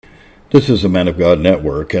This is the Man of God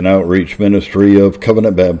Network, an outreach ministry of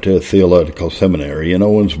Covenant Baptist Theological Seminary in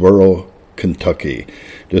Owensboro, Kentucky.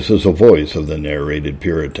 This is the voice of the narrated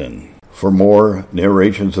Puritan. For more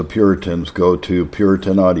narrations of Puritans, go to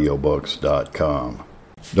puritanaudiobooks.com.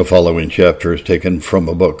 The following chapter is taken from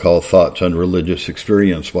a book called Thoughts on Religious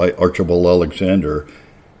Experience by Archibald Alexander,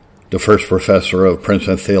 the first professor of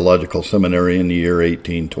Princeton Theological Seminary in the year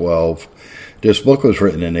 1812. This book was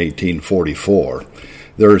written in 1844.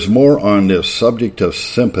 There is more on this subject of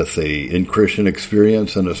sympathy in Christian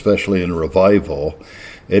experience and especially in revival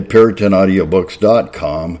at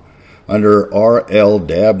puritanaudiobooks.com. Under R.L.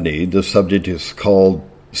 Dabney, the subject is called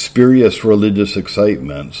Spurious Religious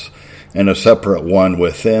Excitements, and a separate one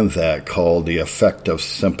within that called The Effect of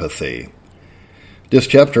Sympathy. This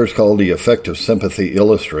chapter is called The Effect of Sympathy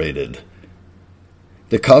Illustrated.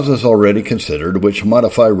 The causes already considered, which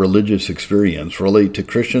modify religious experience, relate to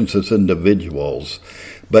Christians as individuals,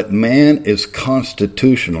 but man is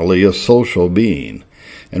constitutionally a social being,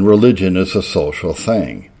 and religion is a social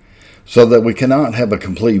thing, so that we cannot have a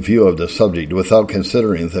complete view of the subject without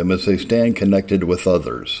considering them as they stand connected with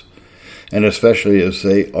others, and especially as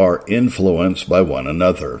they are influenced by one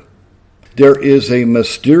another. There is a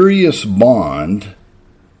mysterious bond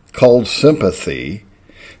called sympathy,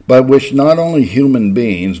 by which not only human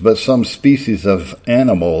beings, but some species of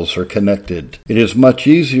animals are connected. It is much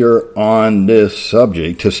easier on this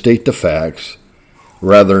subject to state the facts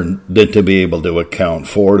rather than to be able to account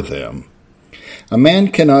for them. A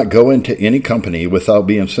man cannot go into any company without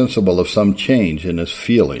being sensible of some change in his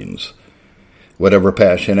feelings. Whatever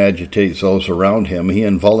passion agitates those around him, he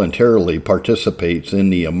involuntarily participates in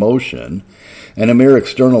the emotion, and a mere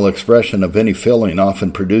external expression of any feeling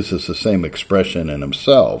often produces the same expression in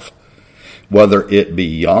himself. Whether it be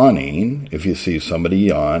yawning, if you see somebody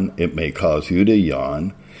yawn, it may cause you to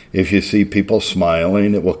yawn. If you see people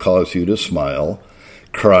smiling, it will cause you to smile.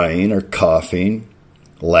 Crying or coughing,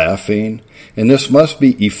 laughing, and this must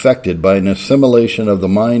be effected by an assimilation of the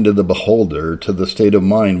mind of the beholder to the state of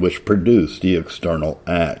mind which produced the external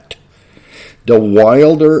act. The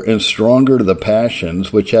wilder and stronger the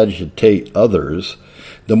passions which agitate others,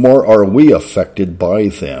 the more are we affected by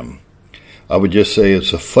them. I would just say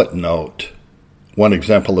as a footnote, one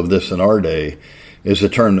example of this in our day is a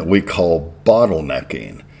term that we call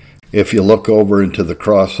bottlenecking. If you look over into the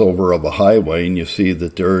crossover of a highway and you see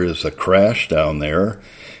that there is a crash down there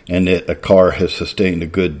and that a car has sustained a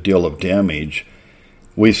good deal of damage,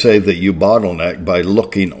 we say that you bottleneck by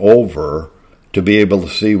looking over to be able to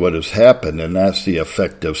see what has happened, and that's the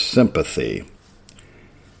effect of sympathy.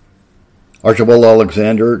 Archibald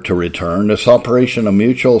Alexander, to return, this operation of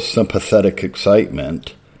mutual sympathetic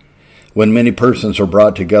excitement, when many persons are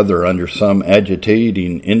brought together under some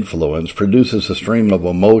agitating influence, produces a stream of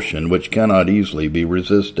emotion which cannot easily be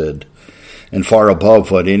resisted, and far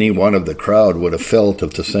above what any one of the crowd would have felt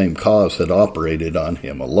if the same cause had operated on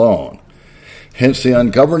him alone. Hence the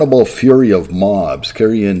ungovernable fury of mobs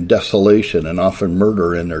carrying desolation and often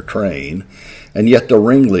murder in their train, and yet the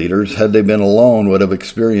ringleaders, had they been alone, would have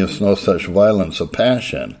experienced no such violence of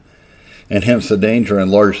passion, and hence the danger in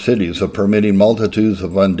large cities of permitting multitudes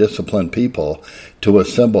of undisciplined people to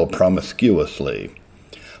assemble promiscuously.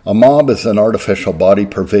 A mob is an artificial body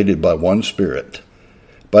pervaded by one spirit,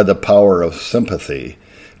 by the power of sympathy,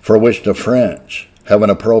 for which the French have an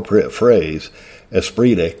appropriate phrase,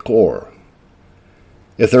 esprit de corps.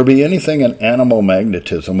 If there be anything in animal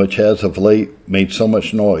magnetism which has of late made so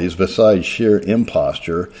much noise besides sheer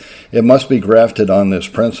imposture, it must be grafted on this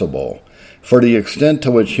principle, for the extent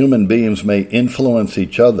to which human beings may influence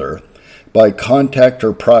each other by contact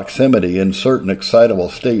or proximity in certain excitable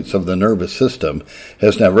states of the nervous system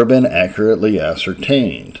has never been accurately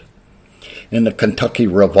ascertained. In the Kentucky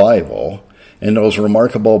Revival, in those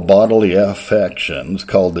remarkable bodily affections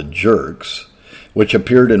called the jerks, which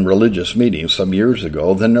appeared in religious meetings some years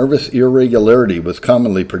ago, the nervous irregularity was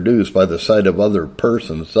commonly produced by the sight of other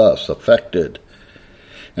persons thus affected.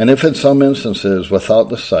 And if in some instances without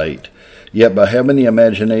the sight, yet by having the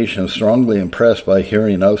imagination strongly impressed by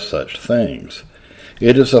hearing of such things,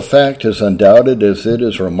 it is a fact as undoubted as it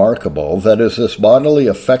is remarkable that as this bodily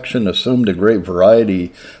affection assumed a great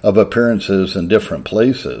variety of appearances in different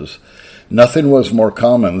places, nothing was more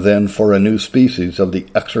common than for a new species of the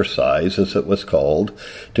exercise, as it was called,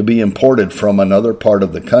 to be imported from another part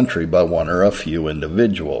of the country by one or a few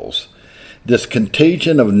individuals. This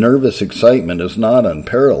contagion of nervous excitement is not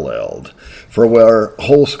unparalleled, for where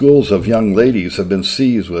whole schools of young ladies have been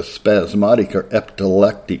seized with spasmodic or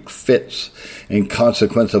epileptic fits in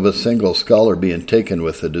consequence of a single scholar being taken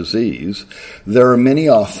with the disease, there are many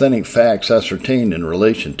authentic facts ascertained in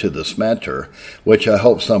relation to this matter, which I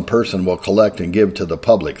hope some person will collect and give to the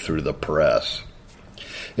public through the press.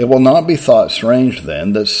 It will not be thought strange,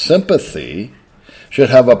 then, that sympathy should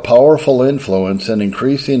have a powerful influence in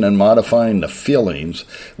increasing and modifying the feelings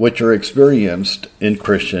which are experienced in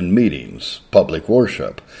Christian meetings, public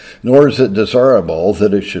worship, nor is it desirable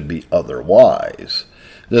that it should be otherwise.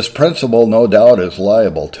 This principle, no doubt, is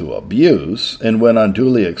liable to abuse, and when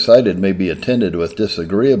unduly excited may be attended with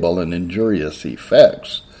disagreeable and injurious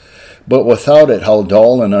effects. But without it, how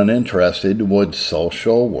dull and uninterested would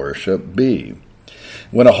social worship be?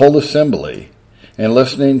 When a whole assembly, and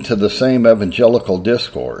listening to the same evangelical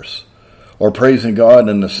discourse, or praising God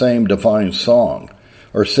in the same divine song,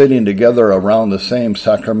 or sitting together around the same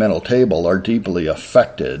sacramental table are deeply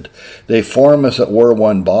affected, they form as it were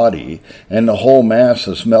one body, and the whole mass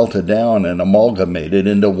is melted down and amalgamated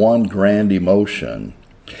into one grand emotion.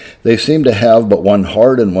 They seem to have but one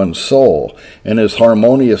heart and one soul, and as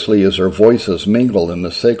harmoniously as their voices mingle in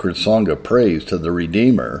the sacred song of praise to the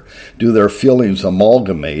Redeemer, do their feelings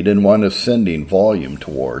amalgamate in one ascending volume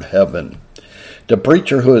toward heaven. The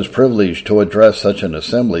preacher who is privileged to address such an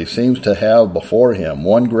assembly seems to have before him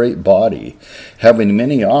one great body, having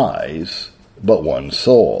many eyes, but one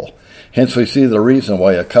soul. Hence we see the reason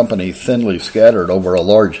why a company thinly scattered over a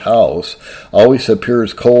large house always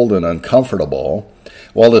appears cold and uncomfortable,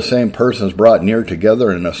 while the same persons brought near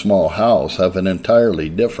together in a small house have an entirely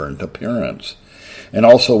different appearance. And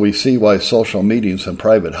also we see why social meetings in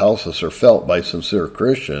private houses are felt by sincere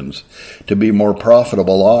Christians to be more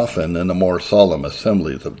profitable often than the more solemn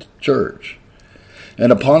assemblies of the church.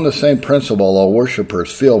 And upon the same principle, all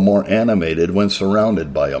worshippers feel more animated when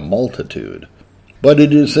surrounded by a multitude. But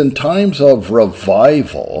it is in times of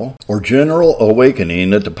revival or general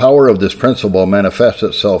awakening that the power of this principle manifests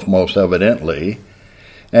itself most evidently,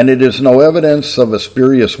 and it is no evidence of a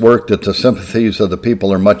spurious work that the sympathies of the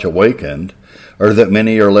people are much awakened, or that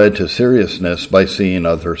many are led to seriousness by seeing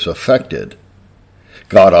others affected.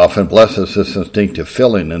 God often blesses this instinctive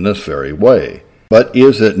feeling in this very way. But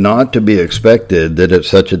is it not to be expected that at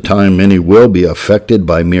such a time many will be affected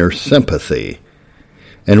by mere sympathy?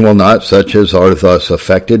 And will not such as are thus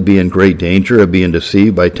affected be in great danger of being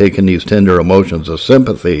deceived by taking these tender emotions of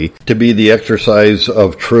sympathy to be the exercise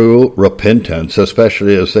of true repentance,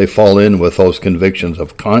 especially as they fall in with those convictions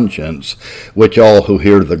of conscience which all who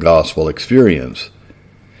hear the gospel experience?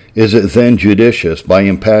 Is it then judicious, by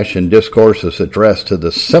impassioned discourses addressed to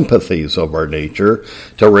the sympathies of our nature,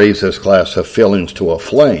 to raise this class of feelings to a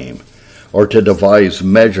flame, or to devise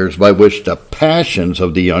measures by which the passions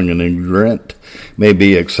of the young and ignorant may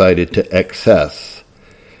be excited to excess?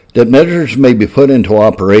 That measures may be put into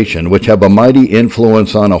operation which have a mighty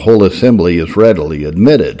influence on a whole assembly is readily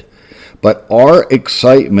admitted. But are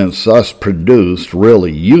excitements thus produced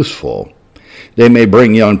really useful? They may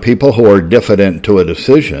bring young people who are diffident to a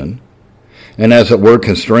decision, and as it were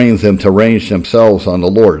constrain them to range themselves on the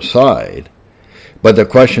Lord's side. But the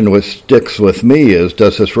question which sticks with me is,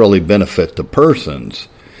 does this really benefit the persons?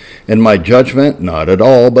 In my judgment, not at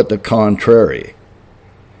all, but the contrary.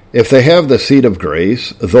 If they have the seed of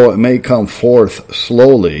grace, though it may come forth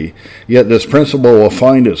slowly, yet this principle will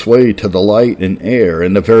find its way to the light and air,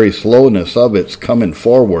 and the very slowness of its coming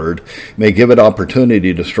forward may give it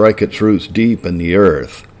opportunity to strike its roots deep in the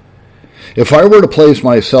earth. If I were to place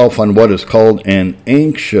myself on what is called an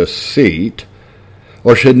anxious seat,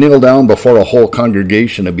 or should kneel down before a whole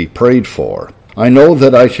congregation to be prayed for, I know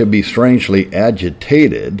that I should be strangely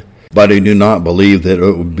agitated, but I do not believe that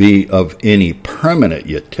it would be of any permanent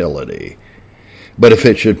utility. But if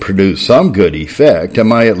it should produce some good effect,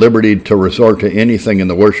 am I at liberty to resort to anything in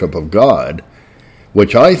the worship of God,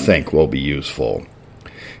 which I think will be useful?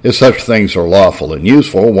 If such things are lawful and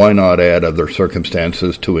useful, why not add other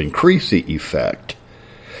circumstances to increase the effect?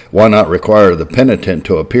 Why not require the penitent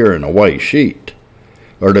to appear in a white sheet,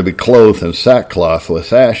 or to be clothed in sackcloth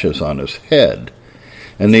with ashes on his head?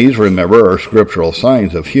 And these, remember, are scriptural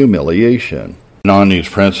signs of humiliation. And on these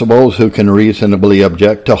principles, who can reasonably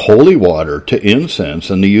object to holy water, to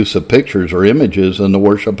incense, and the use of pictures or images in the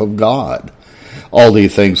worship of God? All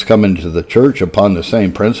these things come into the church upon the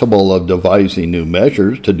same principle of devising new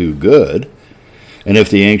measures to do good. And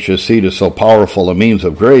if the anxious seat is so powerful a means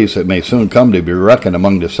of grace, it may soon come to be reckoned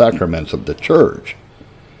among the sacraments of the church.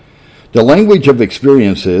 The language of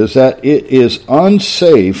experience is that it is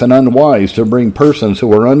unsafe and unwise to bring persons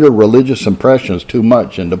who are under religious impressions too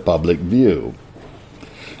much into public view.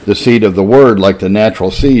 The seed of the Word, like the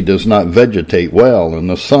natural seed, does not vegetate well in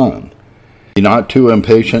the sun. Be not too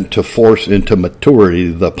impatient to force into maturity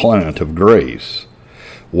the plant of grace.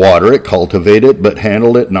 Water it, cultivate it, but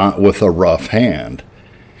handle it not with a rough hand.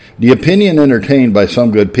 The opinion entertained by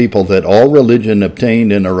some good people that all religion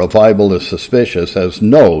obtained in a revival is suspicious has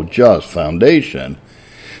no just foundation.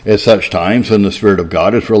 At such times, when the Spirit of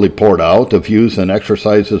God is really poured out, the views and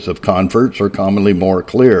exercises of converts are commonly more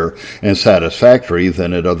clear and satisfactory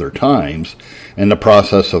than at other times, and the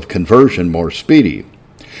process of conversion more speedy.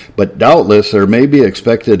 But doubtless there may be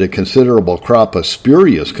expected a considerable crop of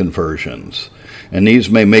spurious conversions, and these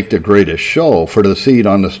may make the greatest show, for the seed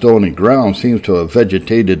on the stony ground seems to have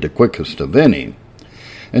vegetated the quickest of any.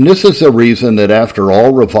 And this is the reason that after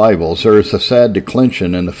all revivals there is a sad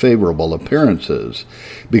declension in the favorable appearances,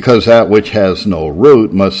 because that which has no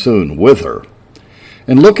root must soon wither.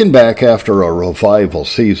 And looking back after a revival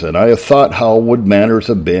season, I have thought how would matters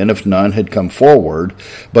have been if none had come forward,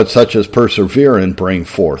 but such as persevere and bring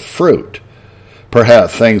forth fruit.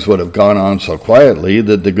 Perhaps things would have gone on so quietly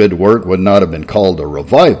that the good work would not have been called a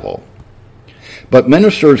revival. But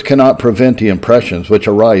ministers cannot prevent the impressions which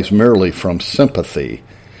arise merely from sympathy.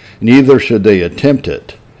 Neither should they attempt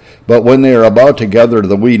it. But when they are about to gather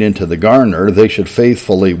the wheat into the garner, they should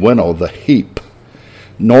faithfully winnow the heap.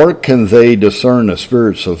 Nor can they discern the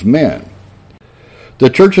spirits of men. The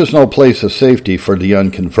church is no place of safety for the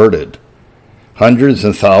unconverted. Hundreds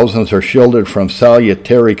and thousands are shielded from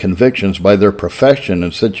salutary convictions by their profession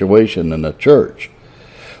and situation in the church.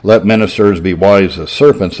 Let ministers be wise as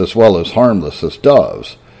serpents as well as harmless as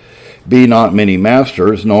doves. Be not many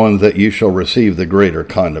masters, knowing that you shall receive the greater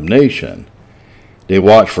condemnation. They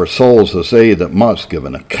watch for souls as they that must give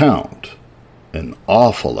an account, an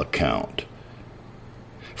awful account.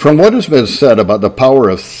 From what has been said about the power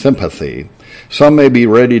of sympathy, some may be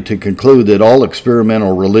ready to conclude that all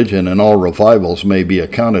experimental religion and all revivals may be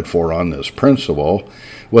accounted for on this principle,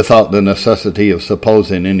 without the necessity of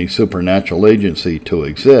supposing any supernatural agency to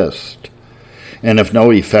exist. And if no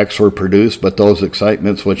effects were produced but those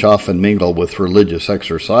excitements which often mingle with religious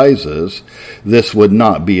exercises, this would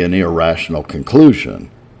not be an irrational conclusion.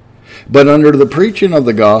 But under the preaching of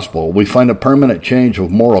the gospel, we find a permanent change of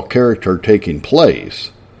moral character taking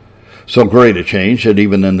place. So great a change that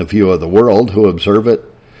even in the view of the world who observe it,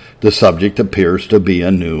 the subject appears to be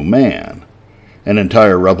a new man. An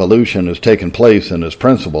entire revolution has taken place in his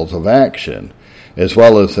principles of action, as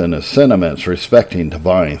well as in his sentiments respecting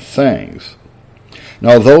divine things.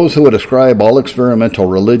 Now those who would ascribe all experimental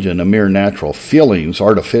religion to mere natural feelings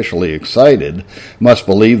artificially excited must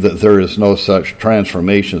believe that there is no such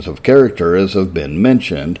transformations of character as have been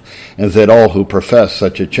mentioned, and that all who profess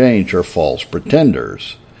such a change are false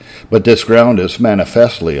pretenders. But this ground is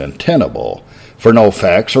manifestly untenable, for no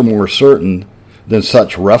facts are more certain than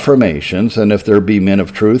such reformations, and if there be men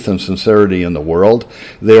of truth and sincerity in the world,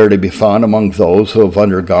 they are to be found among those who have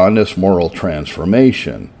undergone this moral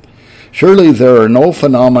transformation. Surely there are no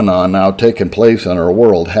phenomena now taking place in our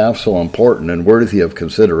world half so important and worthy of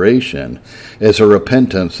consideration as the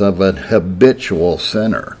repentance of an habitual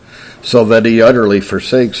sinner, so that he utterly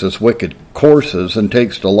forsakes his wicked courses and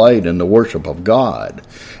takes delight in the worship of God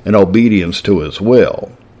and obedience to his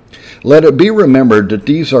will. Let it be remembered that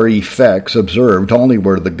these are effects observed only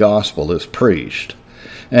where the gospel is preached.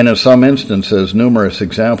 And in some instances, numerous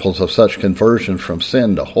examples of such conversion from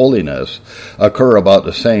sin to holiness occur about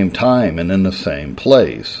the same time and in the same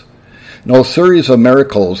place. No series of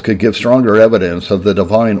miracles could give stronger evidence of the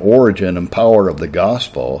divine origin and power of the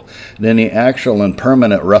gospel than the actual and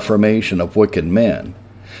permanent reformation of wicked men.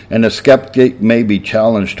 And the skeptic may be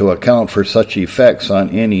challenged to account for such effects on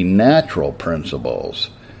any natural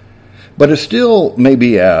principles. But it still may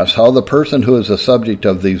be asked how the person who is the subject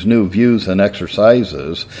of these new views and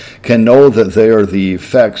exercises can know that they are the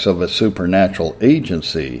effects of a supernatural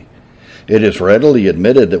agency. It is readily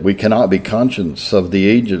admitted that we cannot be conscious of the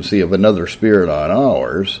agency of another spirit on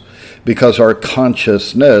ours, because our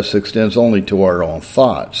consciousness extends only to our own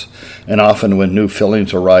thoughts, and often when new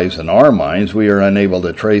feelings arise in our minds, we are unable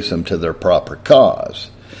to trace them to their proper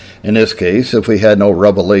cause. In this case, if we had no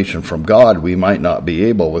revelation from God, we might not be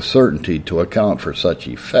able with certainty to account for such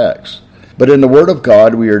effects. But in the Word of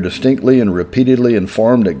God, we are distinctly and repeatedly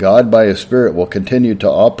informed that God by His Spirit will continue to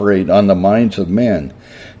operate on the minds of men,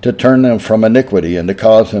 to turn them from iniquity and to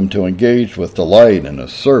cause them to engage with delight in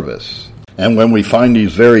His service. And when we find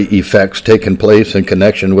these very effects taking place in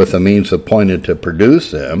connection with the means appointed to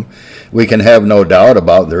produce them, we can have no doubt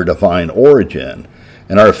about their divine origin,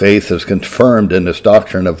 and our faith is confirmed in this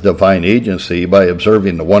doctrine of divine agency by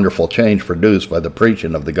observing the wonderful change produced by the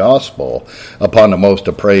preaching of the gospel upon the most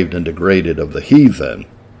depraved and degraded of the heathen.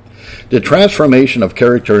 The transformation of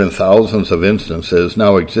character in thousands of instances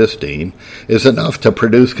now existing is enough to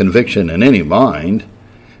produce conviction in any mind,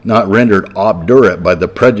 not rendered obdurate by the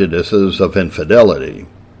prejudices of infidelity.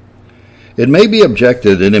 It may be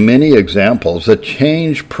objected that in many examples the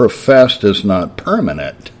change professed is not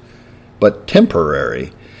permanent, but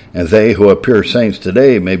temporary, and they who appear saints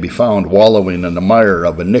today may be found wallowing in the mire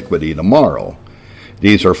of iniquity tomorrow.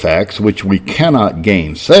 These are facts which we cannot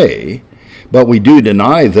gainsay, but we do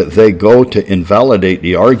deny that they go to invalidate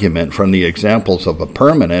the argument from the examples of a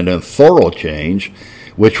permanent and thorough change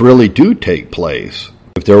which really do take place.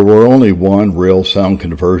 If there were only one real sound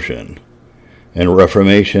conversion and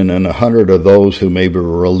reformation and 100 of those who may be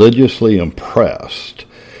religiously impressed,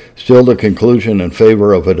 still the conclusion in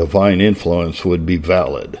favor of a divine influence would be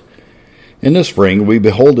valid. In the spring we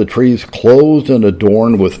behold the trees clothed and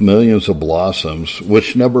adorned with millions of blossoms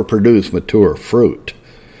which never produce mature fruit.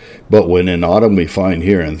 But when in autumn we find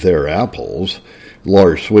here and there apples,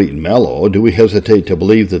 large, sweet, and mellow, do we hesitate to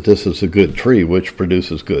believe that this is a good tree which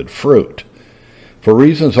produces good fruit? For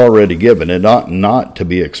reasons already given, it ought not to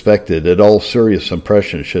be expected that all serious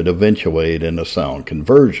impressions should eventuate in a sound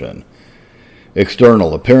conversion.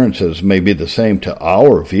 External appearances may be the same to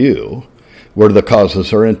our view, where the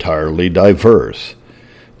causes are entirely diverse.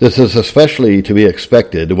 This is especially to be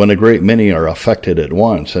expected when a great many are affected at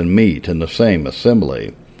once and meet in the same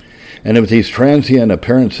assembly. And if these transient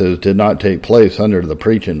appearances did not take place under the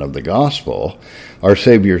preaching of the gospel, our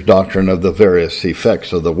Savior's doctrine of the various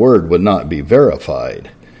effects of the word would not be verified.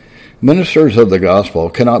 Ministers of the gospel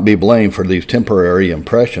cannot be blamed for these temporary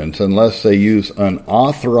impressions unless they use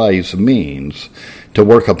unauthorized means to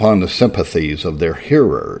work upon the sympathies of their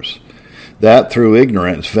hearers. That through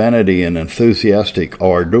ignorance, vanity, and enthusiastic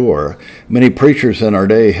ardor, many preachers in our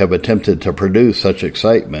day have attempted to produce such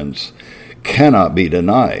excitements cannot be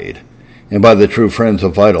denied, and by the true friends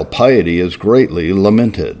of vital piety is greatly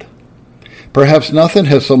lamented. Perhaps nothing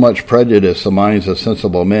has so much prejudiced the minds of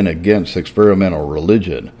sensible men against experimental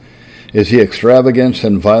religion is the extravagance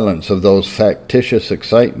and violence of those factitious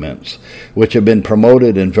excitements which have been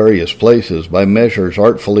promoted in various places by measures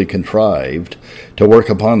artfully contrived to work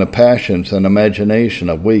upon the passions and imagination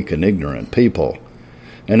of weak and ignorant people.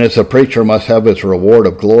 And as a preacher must have his reward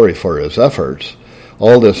of glory for his efforts,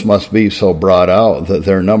 all this must be so brought out that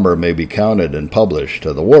their number may be counted and published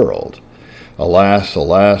to the world. Alas,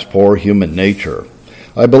 alas, poor human nature!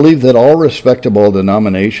 I believe that all respectable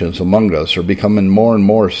denominations among us are becoming more and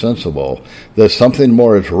more sensible that something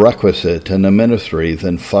more is requisite in the ministry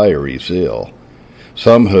than fiery zeal.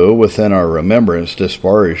 Some who, within our remembrance,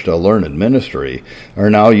 disparaged a learned ministry, are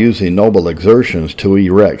now using noble exertions to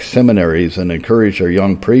erect seminaries and encourage their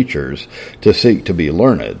young preachers to seek to be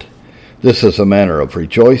learned. This is a matter of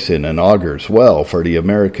rejoicing and augurs well for the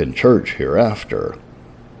American church hereafter.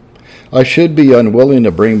 I should be unwilling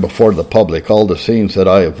to bring before the public all the scenes that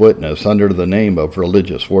I have witnessed under the name of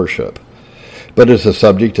religious worship. But as the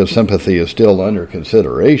subject of sympathy is still under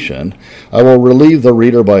consideration, I will relieve the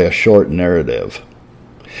reader by a short narrative.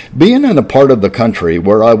 Being in a part of the country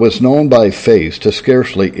where I was known by face to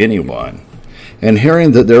scarcely anyone, and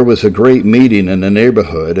hearing that there was a great meeting in the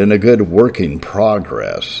neighborhood and a good working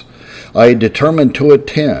progress, I determined to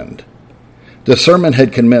attend. The sermon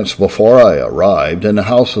had commenced before I arrived, and the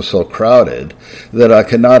house was so crowded that I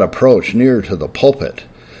could not approach near to the pulpit,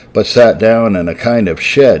 but sat down in a kind of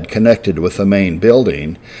shed connected with the main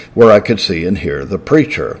building, where I could see and hear the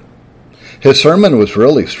preacher. His sermon was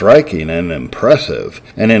really striking and impressive,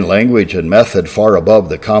 and in language and method far above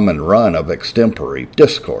the common run of extempore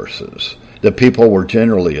discourses. The people were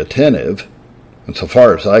generally attentive, and so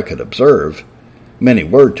far as I could observe, many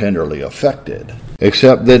were tenderly affected,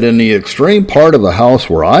 except that in the extreme part of the house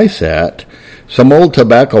where I sat, some old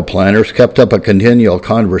tobacco planters kept up a continual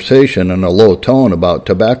conversation in a low tone about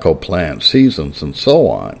tobacco plant seasons and so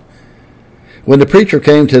on. When the preacher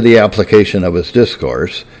came to the application of his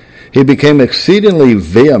discourse, he became exceedingly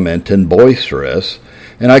vehement and boisterous,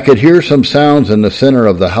 and I could hear some sounds in the center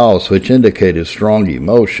of the house which indicated strong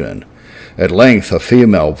emotion. At length a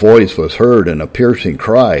female voice was heard in a piercing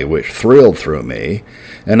cry which thrilled through me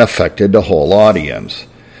and affected the whole audience.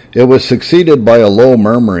 It was succeeded by a low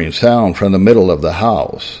murmuring sound from the middle of the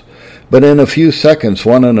house, but in a few seconds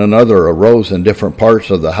one and another arose in different parts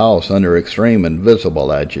of the house under extreme and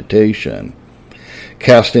visible agitation,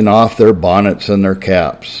 casting off their bonnets and their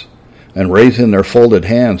caps. and raising their folded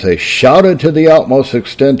hands, they shouted to the utmost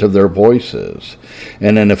extent of their voices,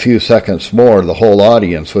 and in a few seconds more the whole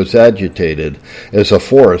audience was agitated as a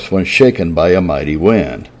forest when shaken by a mighty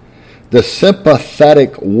wind. The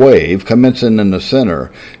sympathetic wave, commencing in the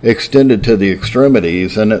center, extended to the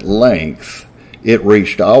extremities, and at length it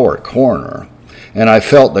reached our corner, and I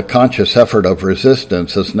felt the conscious effort of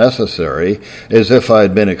resistance as necessary as if I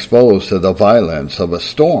had been exposed to the violence of a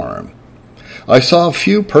storm. I saw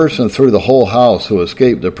few persons through the whole house who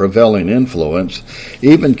escaped the prevailing influence.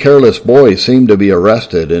 Even careless boys seemed to be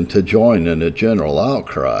arrested and to join in the general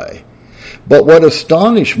outcry. But what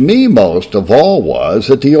astonished me most of all was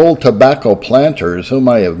that the old tobacco planters whom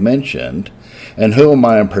I have mentioned, and whom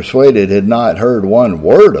I am persuaded had not heard one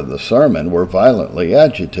word of the sermon, were violently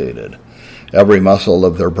agitated. Every muscle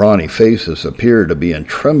of their brawny faces appeared to be in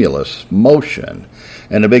tremulous motion,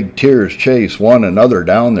 and the big tears chased one another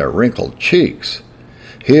down their wrinkled cheeks.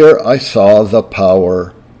 Here I saw the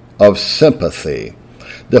power of sympathy.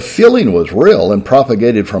 The feeling was real and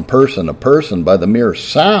propagated from person to person by the mere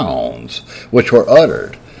sounds which were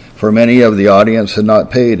uttered, for many of the audience had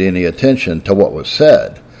not paid any attention to what was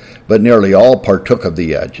said, but nearly all partook of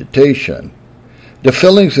the agitation. The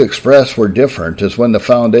feelings expressed were different as when the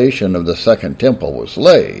foundation of the second temple was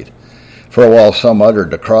laid. For while some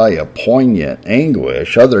uttered a cry of poignant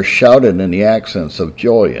anguish, others shouted in the accents of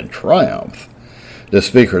joy and triumph. The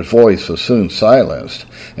speaker's voice was soon silenced,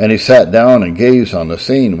 and he sat down and gazed on the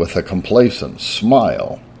scene with a complacent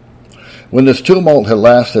smile. When this tumult had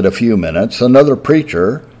lasted a few minutes, another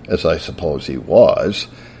preacher, as I suppose he was,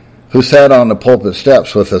 who sat on the pulpit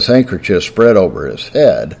steps with his handkerchief spread over his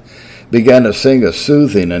head, began to sing a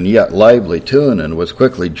soothing and yet lively tune, and was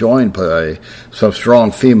quickly joined by some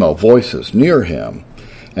strong female voices near him.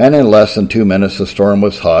 And in less than 2 minutes the storm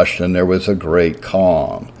was hushed, and there was a great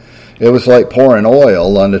calm. It was like pouring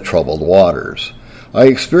oil on the troubled waters. I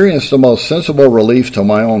experienced the most sensible relief to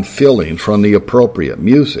my own feelings from the appropriate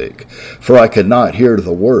music, for I could not hear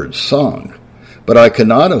the words sung. But I could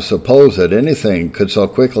not have supposed that anything could so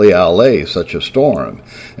quickly allay such a storm,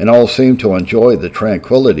 and all seemed to enjoy the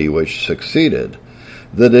tranquillity which succeeded.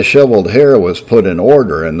 The disheveled hair was put in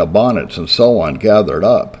order, and the bonnets and so on gathered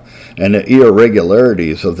up, and the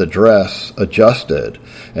irregularities of the dress adjusted,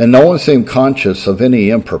 and no one seemed conscious of any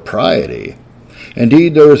impropriety.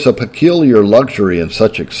 Indeed, there is a peculiar luxury in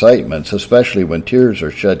such excitements, especially when tears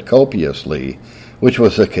are shed copiously, which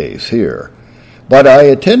was the case here. But I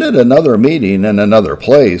attended another meeting in another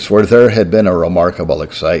place where there had been a remarkable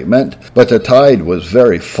excitement, but the tide was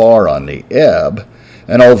very far on the ebb,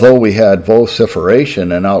 and although we had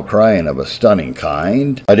vociferation and outcrying of a stunning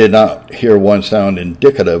kind, I did not hear one sound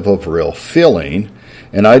indicative of real feeling,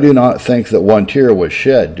 and I do not think that one tear was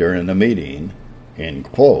shed during the meeting."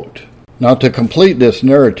 End quote. Now, to complete this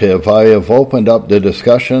narrative, I have opened up the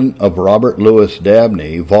discussion of Robert Louis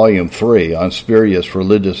Dabney, Volume 3, on spurious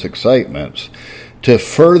religious excitements, to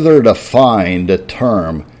further define the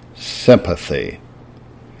term sympathy.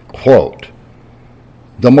 Quote,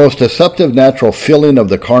 "The most deceptive natural feeling of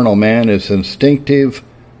the carnal man is instinctive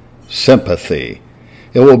sympathy.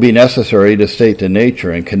 It will be necessary to state the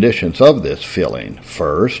nature and conditions of this feeling.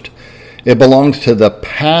 First, it belongs to the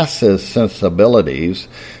passive sensibilities,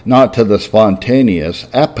 not to the spontaneous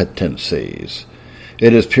appetencies.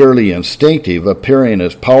 It is purely instinctive, appearing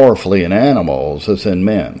as powerfully in animals as in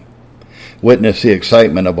men. Witness the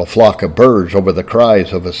excitement of a flock of birds over the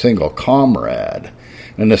cries of a single comrade,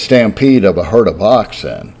 and the stampede of a herd of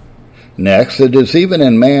oxen. Next, it is even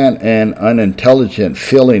in man an unintelligent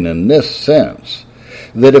feeling in this sense,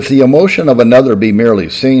 that if the emotion of another be merely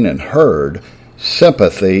seen and heard,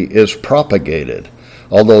 sympathy is propagated,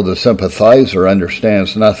 although the sympathizer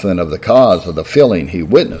understands nothing of the cause of the feeling he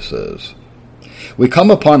witnesses. We come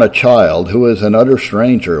upon a child who is an utter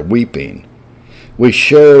stranger weeping. We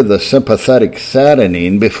share the sympathetic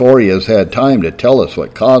saddening before he has had time to tell us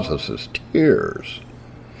what causes his tears.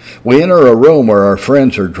 We enter a room where our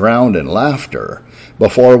friends are drowned in laughter.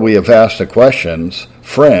 Before we have asked the questions,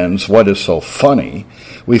 "Friends, what is so funny?"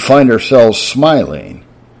 we find ourselves smiling.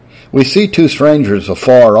 We see two strangers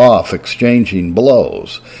afar off exchanging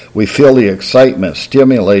blows. We feel the excitement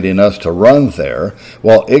stimulating us to run there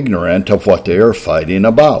while ignorant of what they are fighting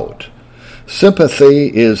about. Sympathy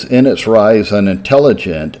is in its rise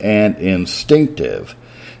unintelligent and instinctive.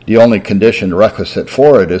 The only condition requisite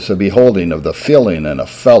for it is the beholding of the feeling in a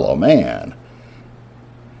fellow man.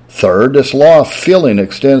 Third, this law of feeling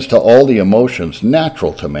extends to all the emotions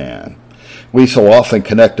natural to man. We so often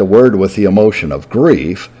connect the word with the emotion of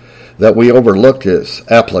grief that we overlook its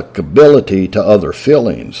applicability to other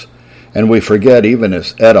feelings, and we forget even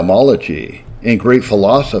its etymology. In Greek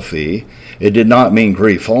philosophy, it did not mean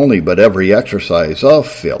grief only, but every exercise of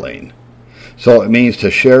feeling. So it means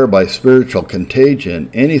to share by spiritual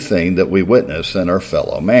contagion anything that we witness in our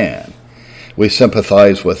fellow man. We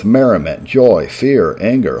sympathize with merriment, joy, fear,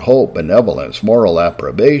 anger, hope, benevolence, moral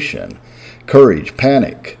approbation, courage,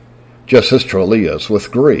 panic, just as truly as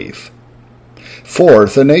with grief.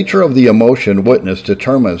 Fourth, the nature of the emotion witnessed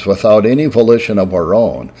determines, without any volition of our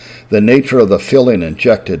own, the nature of the feeling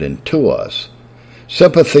injected into us.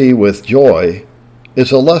 Sympathy with joy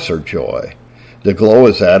is a lesser joy. The glow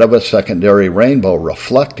is that of a secondary rainbow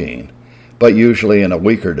reflecting, but usually in a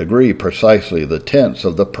weaker degree, precisely the tints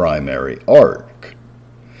of the primary arc.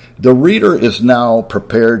 The reader is now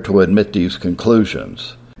prepared to admit these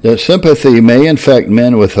conclusions, that sympathy may infect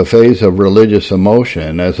men with a phase of religious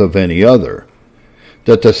emotion as of any other,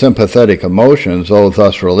 that the sympathetic emotions, though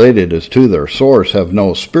thus related as to their source, have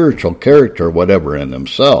no spiritual character whatever in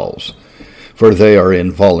themselves, for they are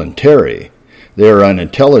involuntary, they are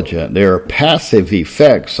unintelligent, they are passive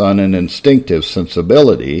effects on an instinctive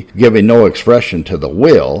sensibility, giving no expression to the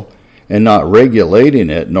will, and not regulating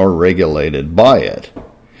it nor regulated by it.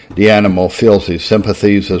 The animal feels these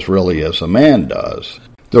sympathies as really as a man does.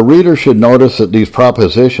 The reader should notice that these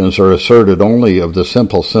propositions are asserted only of the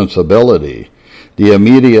simple sensibility, the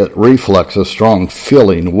immediate reflex of strong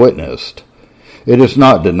feeling witnessed. It is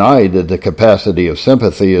not denied that the capacity of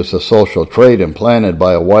sympathy is a social trait implanted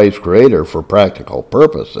by a wise creator for practical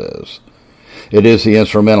purposes. It is the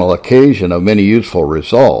instrumental occasion of many useful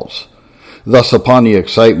results. Thus, upon the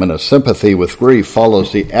excitement of sympathy with grief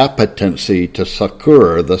follows the appetency to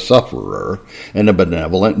succor the sufferer and a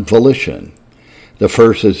benevolent volition. The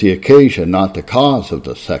first is the occasion, not the cause of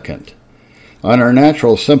the second. On our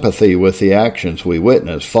natural sympathy with the actions we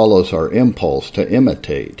witness follows our impulse to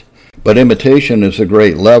imitate. But imitation is a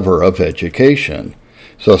great lever of education,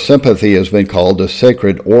 so sympathy has been called the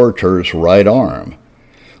sacred orator's right arm.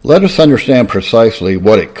 Let us understand precisely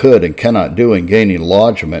what it could and cannot do in gaining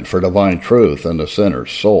lodgment for divine truth in the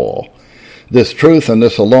sinner's soul. This truth and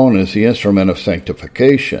this alone is the instrument of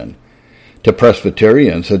sanctification. To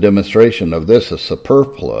Presbyterians, a demonstration of this is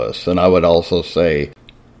superfluous, and I would also say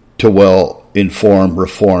to well-informed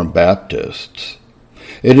Reformed Baptists.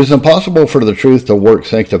 It is impossible for the truth to work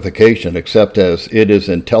sanctification except as it is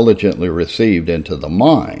intelligently received into the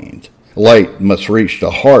mind. Light must reach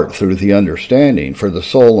the heart through the understanding, for the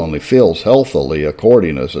soul only feels healthily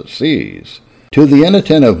according as it sees. To the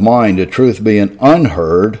inattentive mind, the truth being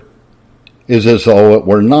unheard is as though it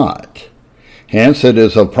were not. Hence, it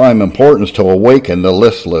is of prime importance to awaken the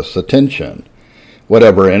listless attention.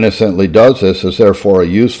 Whatever innocently does this is therefore a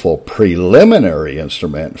useful preliminary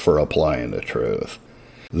instrument for applying the truth.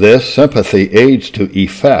 This sympathy aids to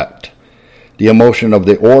effect. The emotion of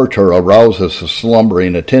the orator arouses the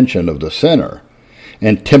slumbering attention of the sinner,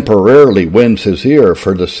 and temporarily wins his ear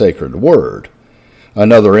for the sacred word.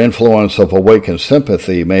 Another influence of awakened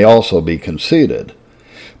sympathy may also be conceded.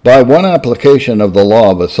 By one application of the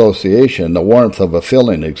law of association, the warmth of a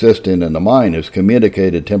feeling existing in the mind is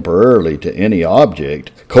communicated temporarily to any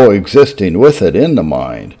object coexisting with it in the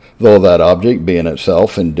mind, though that object be in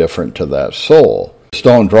itself indifferent to that soul. The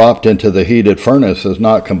stone dropped into the heated furnace is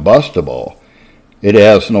not combustible. It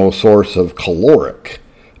has no source of caloric,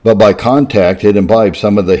 but by contact it imbibes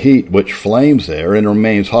some of the heat which flames there and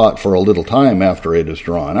remains hot for a little time after it is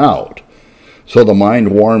drawn out. So the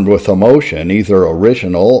mind warmed with emotion, either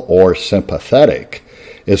original or sympathetic,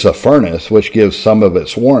 is a furnace which gives some of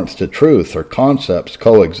its warmth to truth or concepts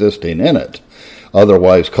coexisting in it,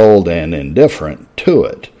 otherwise cold and indifferent to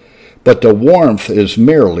it. But the warmth is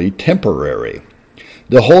merely temporary.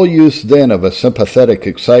 The whole use then of a sympathetic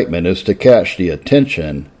excitement is to catch the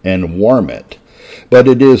attention and warm it. But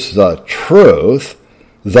it is the truth,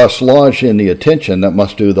 thus lodged in the attention, that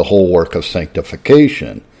must do the whole work of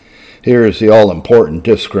sanctification. Here is the all-important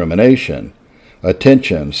discrimination.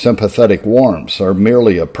 Attention, sympathetic warmths are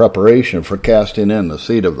merely a preparation for casting in the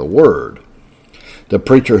seed of the word. The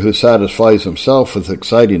preacher who satisfies himself with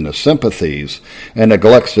exciting the sympathies and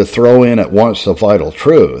neglects to throw in at once the vital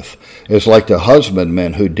truth is like the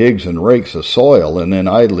husbandman who digs and rakes the soil and then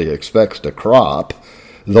idly expects to crop,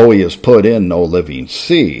 though he has put in no living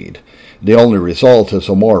seed. The only result is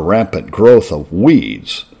a more rampant growth of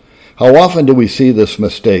weeds. How often do we see this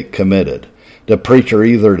mistake committed? The preacher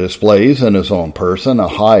either displays in his own person a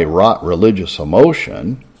high-wrought religious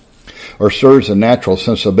emotion, or stirs the natural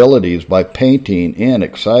sensibilities by painting in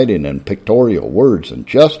exciting and pictorial words and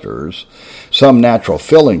gestures some natural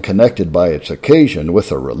feeling connected by its occasion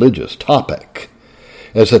with a religious topic,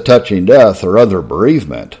 as a touching death or other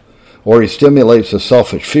bereavement, or he stimulates the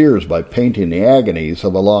selfish fears by painting the agonies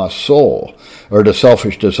of a lost soul, or the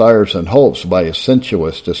selfish desires and hopes by a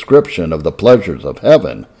sensuous description of the pleasures of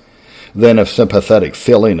heaven. Then if sympathetic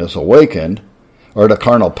feeling is awakened, or the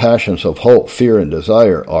carnal passions of hope, fear, and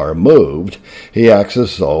desire are moved, he acts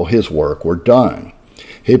as though his work were done.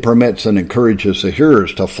 He permits and encourages the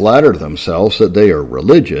hearers to flatter themselves that they are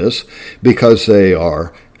religious because they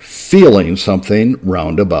are feeling something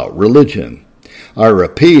round about religion. I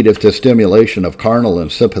repeat, if the stimulation of carnal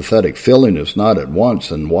and sympathetic feeling is not at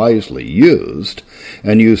once and wisely used,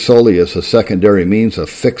 and used solely as a secondary means of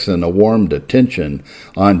fixing a warmed attention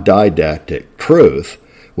on didactic truth,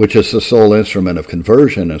 which is the sole instrument of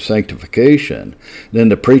conversion and sanctification, then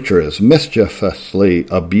the preacher has mischievously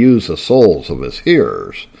abused the souls of his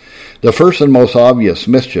hearers. The first and most obvious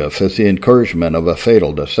mischief is the encouragement of a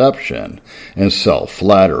fatal deception and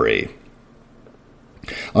self-flattery.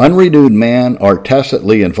 Unrenewed men are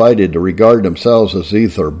tacitly invited to regard themselves as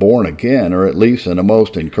either born again or at least in a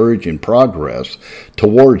most encouraging progress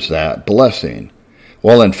towards that blessing,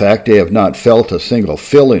 while in fact they have not felt a single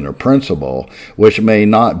feeling or principle which may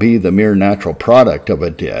not be the mere natural product of a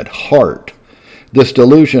dead heart. This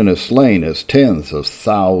delusion is slain as tens of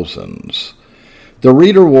thousands. The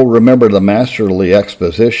reader will remember the masterly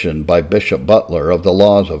exposition by Bishop Butler of the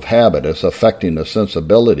laws of habit as affecting the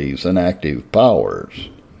sensibilities and active powers.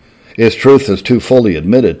 Its truth is too fully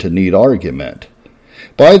admitted to need argument.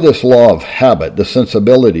 By this law of habit, the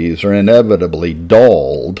sensibilities are inevitably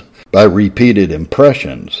dulled by repeated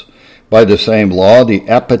impressions. By the same law, the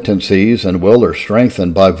appetencies and will are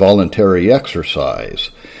strengthened by voluntary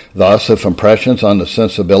exercise. Thus, if impressions on the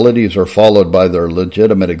sensibilities are followed by their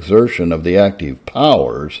legitimate exertion of the active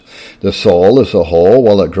powers, the soul as a whole,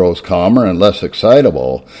 while it grows calmer and less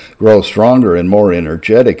excitable, grows stronger and more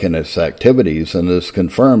energetic in its activities and is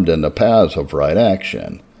confirmed in the paths of right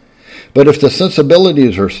action. But if the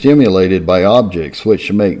sensibilities are stimulated by objects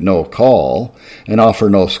which make no call and offer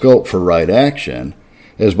no scope for right action,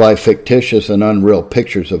 as by fictitious and unreal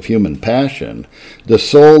pictures of human passion, the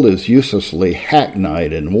soul is uselessly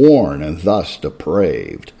hackneyed and worn and thus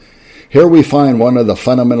depraved. Here we find one of the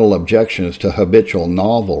fundamental objections to habitual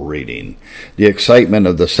novel reading, the excitement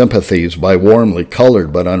of the sympathies by warmly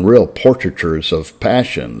colored but unreal portraitures of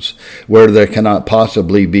passions, where there cannot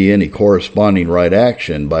possibly be any corresponding right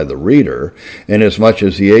action by the reader, inasmuch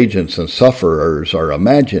as the agents and sufferers are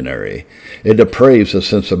imaginary. It depraves the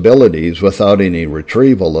sensibilities without any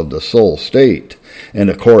retrieval of the soul state, and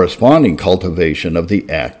a corresponding cultivation of the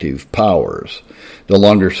active powers. The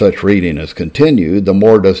longer such reading is continued, the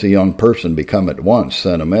more does the young person become at once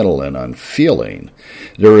sentimental and unfeeling.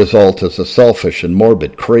 The result is a selfish and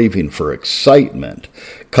morbid craving for excitement,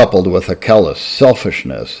 coupled with a callous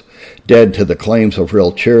selfishness, dead to the claims of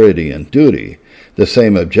real charity and duty. The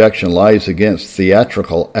same objection lies against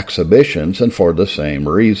theatrical exhibitions, and for the same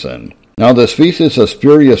reason. Now, the species of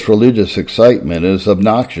spurious religious excitement is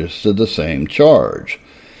obnoxious to the same charge.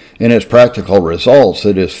 In its practical results,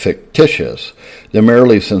 it is fictitious. The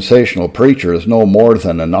merely sensational preacher is no more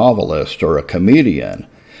than a novelist or a comedian,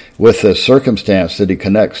 with this circumstance that he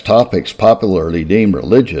connects topics popularly deemed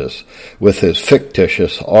religious with his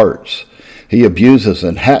fictitious arts. He abuses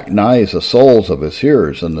and hackneys the souls of his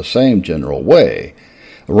hearers in the same general way,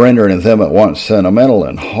 rendering them at once sentimental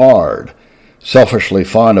and hard, selfishly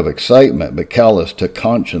fond of excitement, but callous to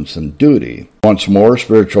conscience and duty. Once more,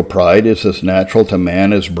 spiritual pride is as natural to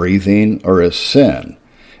man as breathing or as sin.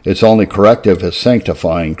 Its only corrective is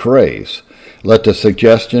sanctifying grace. Let the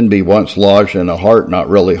suggestion be once lodged in a heart not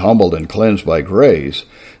really humbled and cleansed by grace,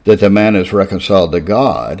 that the man is reconciled to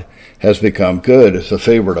God, has become good, as the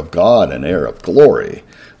favorite of God and heir of glory.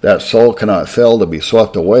 That soul cannot fail to be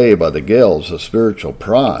swept away by the gales of spiritual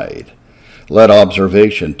pride. Let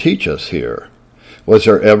observation teach us here. Was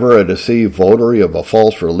there ever a deceived votary of a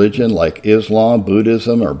false religion like Islam,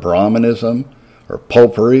 Buddhism, or Brahmanism, or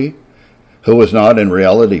Popery, who was not in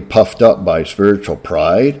reality puffed up by spiritual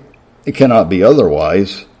pride? It cannot be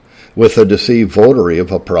otherwise with the deceived votary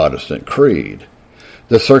of a Protestant creed.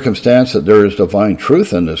 The circumstance that there is divine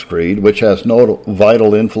truth in this creed, which has no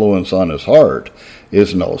vital influence on his heart,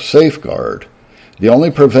 is no safeguard. The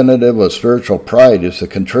only preventative of spiritual pride is the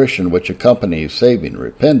contrition which accompanies saving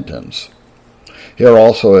repentance. Here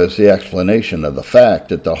also is the explanation of the fact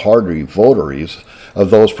that the hardy votaries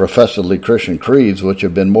of those professedly Christian creeds which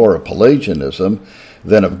have been more of Pelagianism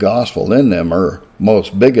than of gospel in them are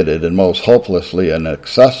most bigoted and most hopelessly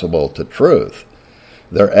inaccessible to truth.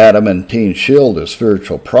 Their adamantine shield is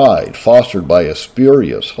spiritual pride, fostered by a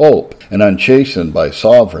spurious hope and unchastened by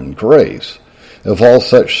sovereign grace. If all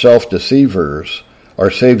such self-deceivers Our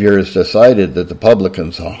Savior has decided that the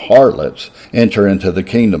publicans and harlots enter into the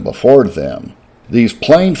kingdom before them. These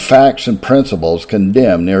plain facts and principles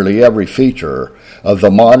condemn nearly every feature of the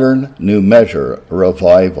modern New Measure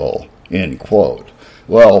revival, end quote.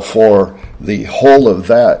 Well, for the whole of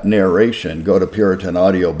that narration, go to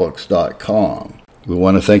PuritanAudiobooks.com. We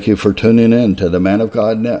want to thank you for tuning in to the Man of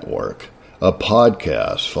God Network, a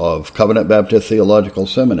podcast of Covenant Baptist Theological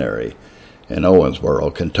Seminary in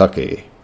Owensboro, Kentucky.